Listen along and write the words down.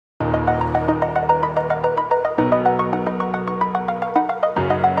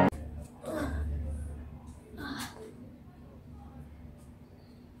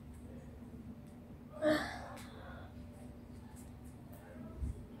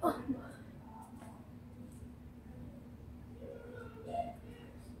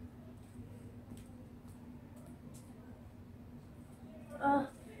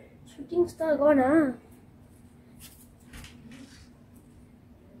Shooting star gone, huh?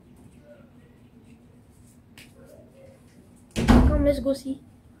 Come, let's go see.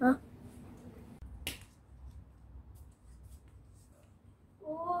 Huh?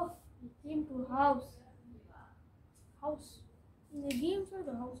 Oh, we came to house. House. In the games or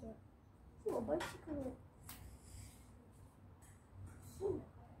the house? Oh, a bicycle. Oh.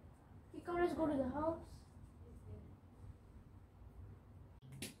 Okay, come, let's go to the house.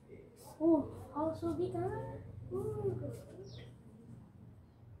 Oh, house so big, huh? Ooh.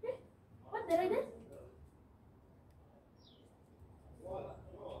 Hey, what did I do?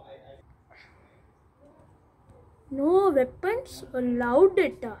 No weapons allowed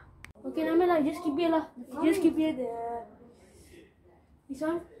it. Okay, now I'll just keep here. Just keep here there. This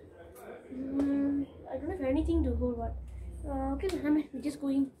one. I don't have anything to hold. What? Okay, now we're just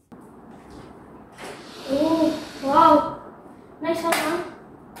going. Oh, wow. Nice house, huh?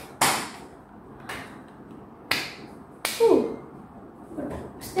 Ooh.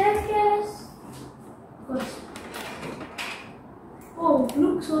 Staircase. Good. Oh,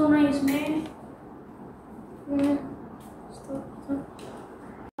 looks so nice, man. Stop.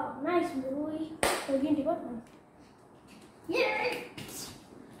 Oh, nice, boy. Again, you got one. Yay!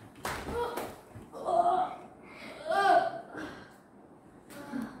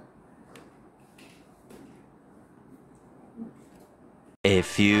 A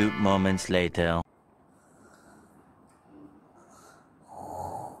few moments later.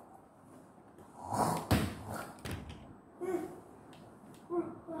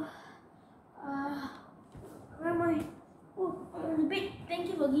 Where am I? Oh, I'm on the bed. Thank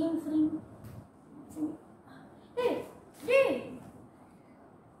you for giving free. Hey!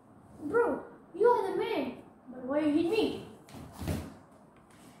 Bro, you are the man. But why you hit me?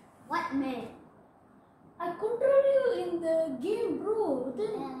 What man? I control you in the game, bro.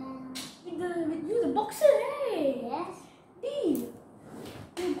 Then with you, the boxer, hey? Yes. Dude,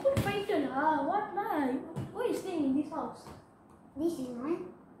 you're a good fighter, lah. What lah? Why you staying in this house? This is my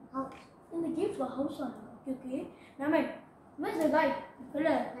house. In the game's got house, lah. Okay. Now, man, where's the guy?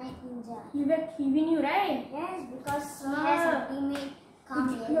 Fella. Night ninja. He win you, right? Yes, because he has a teammate come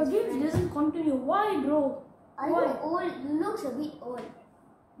here. Your game doesn't continue. Why, bro? Are you old? You looks a bit old.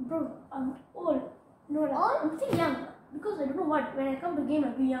 Bro, I'm old. No, Old? I'm still young. Because I don't know what. When I come to game,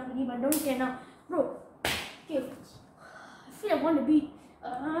 I'll be young, but I don't care now. Bro, okay. I feel I want to be. I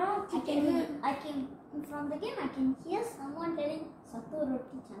can from the game I can hear someone telling Sattu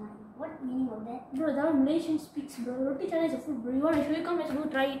Roti Chana. What meaning of that? Bro, that one Malaysian speaks, bro. Roti Chana is a food, bro. You want to show you? Come, let's go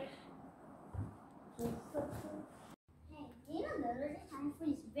try it. Hey, you know the Roti Chana food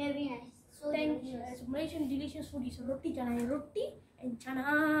is very nice. So Thank you. delicious. It's Malaysian delicious food is Roti Chana. Roti and chana.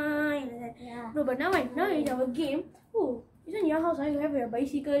 Yeah. Bro, but now in our game, oh, isn't your house? You have a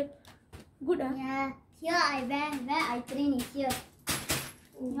bicycle. Good, huh? Yeah. Here where I train is here.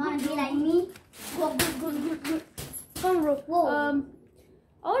 Oh, You wanna be like me? Go, good. Come, bro. Whoa.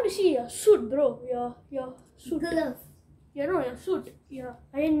 I want to see your suit, bro. Your suit. Glove. Your suit. Your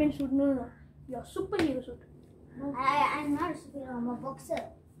Iron Man suit. No. Your superhero suit. No. I'm not a superhero, I'm a boxer.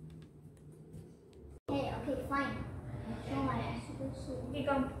 Hey, okay, fine. Show my super suit. Okay,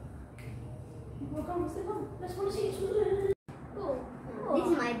 come. Come. Let's go see suit. Oh. This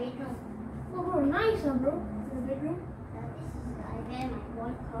is my bedroom. Oh, bro, nice, huh, bro. Your bedroom. This is I wear my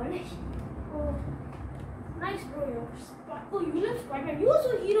ball college. Oh, nice, bro. Oh, you love Spider-Man. You also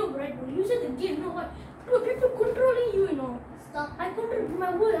a hero, right, bro? You said the game, you know what? Bro, people controlling you, you know. Stop. I control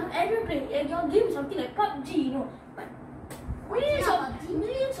my world. I ever play. Your game is something like PUBG, you know. But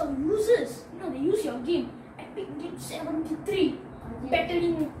millions of users, you know, they use your game. Epic Game 73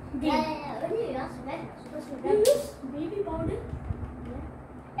 battling game. Yeah. When you use that, super suit. You use baby powder?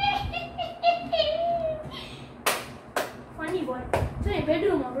 Funny boy. So your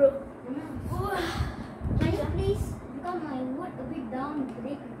bedroom, bro. Can you please become my wood a bit down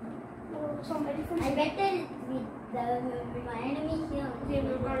break? Oh, some elephant. I battle with my enemy here. Okay,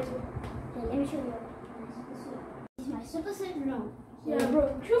 bro, got it. Okay, let me show you my super suit. This is my super suit room. Yeah, bro.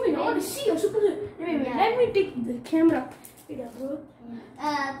 Show me. I want to see your super suit. Wait. Yeah. Let me take the camera. Wait, bro.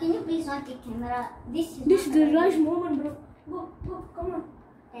 Can you please not take camera? This This is the rush moment, bro. Go, come on.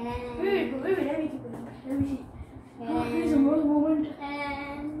 And Wait, let me keep it. Let me see. Oh, And- here's a more moment.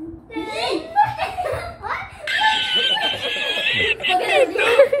 what?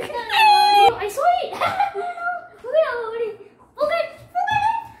 Oh, I saw it.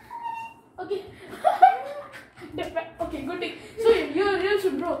 Okay. Okay, good thing. So you're a real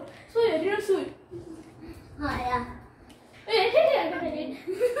suit, bro. So you're a real suit. Yeah. Hey, I got it.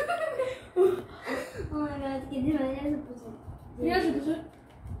 Oh my god, this is my super suit. Real super suit.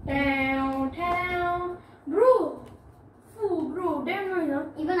 And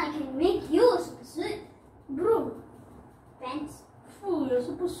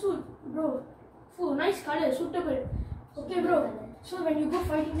bro. Oh, nice color, suitable. Okay, bro. So when you go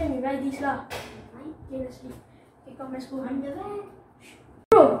fighting them, you wear this lah. Okay, let's see. Okay, come, let's go. Underwear.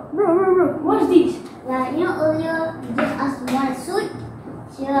 Bro. What's this? Yeah, you know earlier you just asked me want a suit.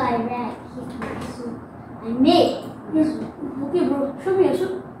 Here I wear. Here's my suit. I made this suit. Okay, bro. Show me your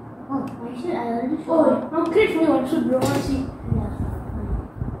suit. Oh, my suit I already showed. Oh, now create for me one suit, bro. I want to see. Yeah.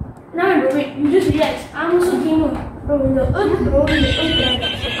 Now, bro, wait. You just relax. I'm also a gamer. Bro, in the earth, bro. In the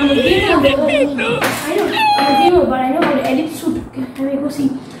earth. I'm a gamer of the earth. I know. I'm a gamer, but I know how to edit suit. Okay, let me go see.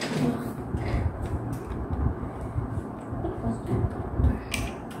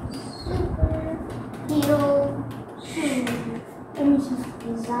 Hero. Let me see.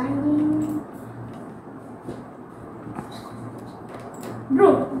 Designing.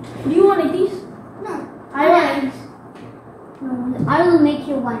 Bro, do you want like this? No. I want like this. No, I will make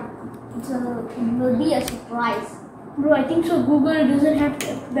you one. It will be a surprise. Bro, I think so. Google doesn't have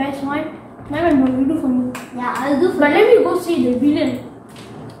the best one. Never mind, you do for me. Yeah, I'll do for But you. let me go see the villain.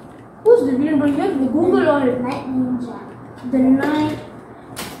 Who's the villain, bro? You have the Google or Night Ninja. the Night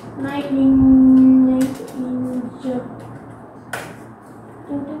Ninja.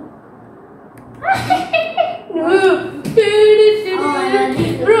 No.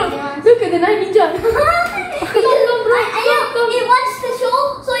 Bro, look at the Night Ninja. I know. He wants the show,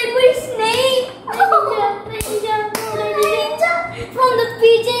 so he put his name. Night Ninja. From the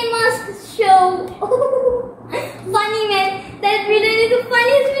PJ Masks show. Funny man. That villain is the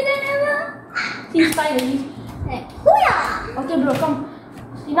funniest villain ever. He's fine. He's... Hooyah! Okay, bro, come.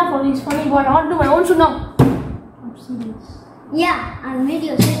 Enough of this funny boy. I want to do my own shoot now. I'm serious. Yeah, I'll make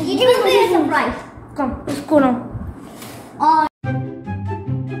you. It will be a surprise. Come, let's go now. Oh.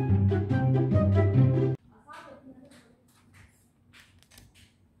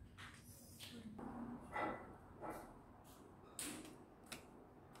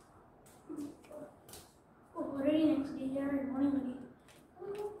 Already next day, yeah, morning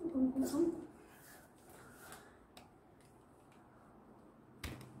already.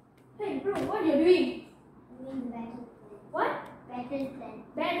 Hey, bro, what are you doing? What? Battle plan.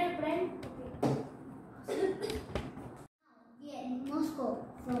 Battle plan? Okay. Yeah, in Moscow.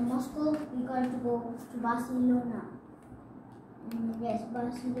 From Moscow, we got to go to Barcelona. Yes,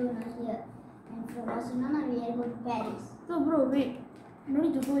 Barcelona here. And from Barcelona, we are going to Paris. So, bro, wait. No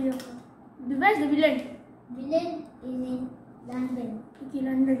need to go here. Where's the villain? Villain is in London. Okay,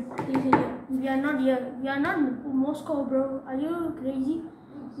 London. He's here. We are not here. We are not in Moscow, bro. Are you crazy?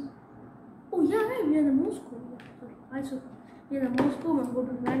 Oh, yeah, right. We are in Moscow. Sorry. Also, we are in Moscow. We go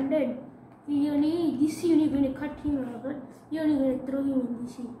to London. We only, DC only going to cut him out, but you only going to throw him in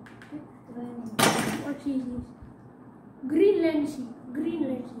DC. What sea is this? Greenland Sea.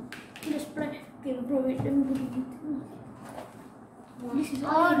 Greenland Sea. Let's play. Okay, bro, wait. Let me go to this. This is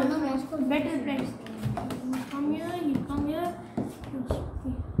all the Moscow battle plans. You come here.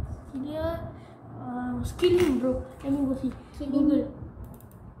 Here. Kill him, bro. Let me go see. Google.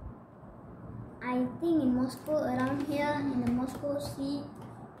 I think in Moscow, around here, in the Moscow Sea,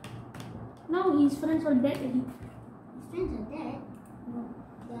 Now his friends are dead already. his friends are dead. No,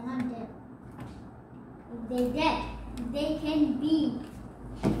 they are not dead. If they're dead, they can be.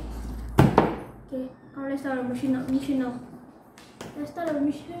 Okay, come let's start our mission now. Let's start our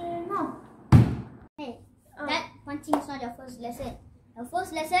mission now. Hey, that punching is not your first lesson. Your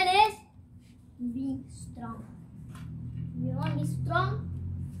first lesson is being strong. If you want to be strong,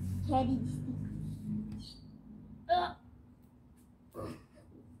 carry this stick.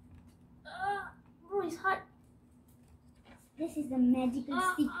 Bro, it's hard. This is the magical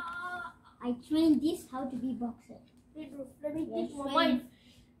stick. I trained this how to be boxer. Wait, bro, let me Yes, think my friend. mind.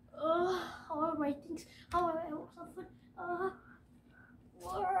 How are my things? How have I suffered?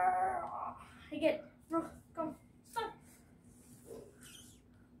 I get, bro, come, start.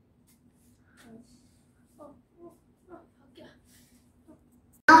 Okay.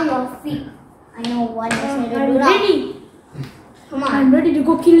 Now you're fit. I know what you said to I'm do now. ready. Come on. I'm ready to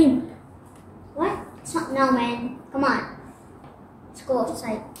go kill him. What? Stop now, man. Come on. Let's go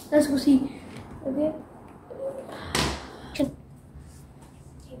outside. Let's go see. Okay.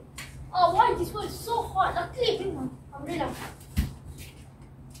 Oh, why this one is so hot? Luckily, bring my umbrella.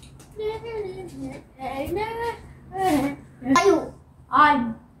 Are you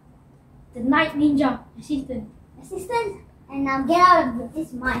I'm the Night Ninja assistant. assistant? And now get out of here. This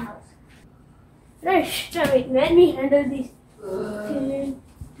is my house. Wait, let me handle this. Okay.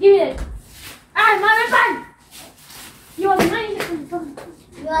 Give me that. My weapon! You are the Night Ninja.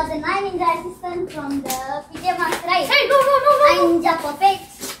 You are the Ninja assistant from the PJ Masks, right? Hey, no. Ninja perfect.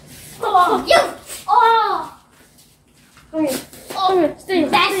 Oh, You! oh. Okay, stay.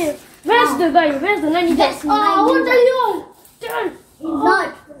 Best. Where's the guy? Where's the 90 guy? That's Oh, I won't tell you all. Turn. He's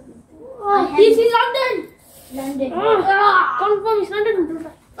not. Oh, he's in London. London. Confirm he's London.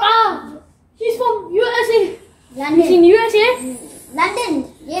 He's from USA. London. He's in USA.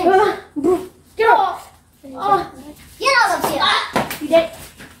 London. Yes. Bro, get out. Get out of here. He dead.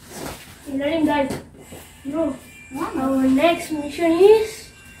 Let him die. Bro, our next mission is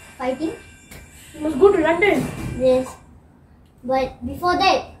Fighting. we must go to London. Yes. But before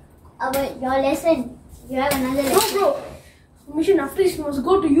that, your lesson. You have another No, lesson. bro. Mission after this, we must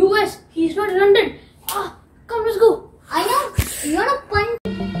go to US. He's not in London. Come, let's go. I know. You wanna punch